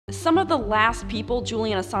Some of the last people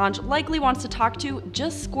Julian Assange likely wants to talk to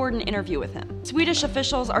just scored an interview with him. Swedish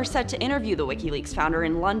officials are set to interview the WikiLeaks founder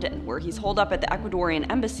in London, where he's holed up at the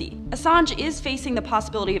Ecuadorian embassy. Assange is facing the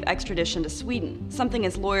possibility of extradition to Sweden, something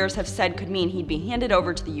his lawyers have said could mean he'd be handed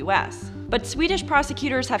over to the US. But Swedish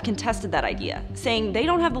prosecutors have contested that idea, saying they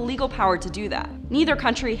don't have the legal power to do that. Neither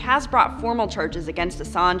country has brought formal charges against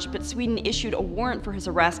Assange, but Sweden issued a warrant for his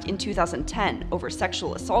arrest in 2010 over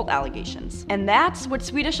sexual assault allegations. And that's what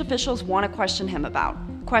Swedish officials want to question him about.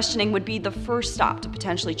 Questioning would be the first stop to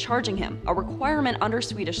potentially charging him, a requirement under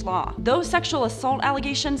Swedish law. Those sexual assault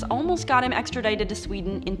allegations almost got him extradited to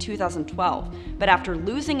Sweden in 2012, but after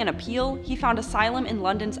losing an appeal, he found asylum in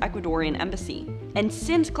London's Ecuadorian embassy. And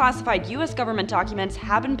since classified US government documents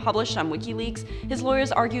have been published on WikiLeaks, his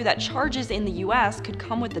lawyers argue that charges in the US could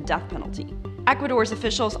come with the death penalty. Ecuador's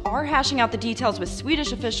officials are hashing out the details with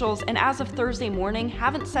Swedish officials, and as of Thursday morning,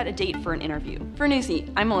 haven't set a date for an interview. For Newsy,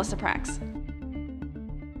 I'm Melissa Prax.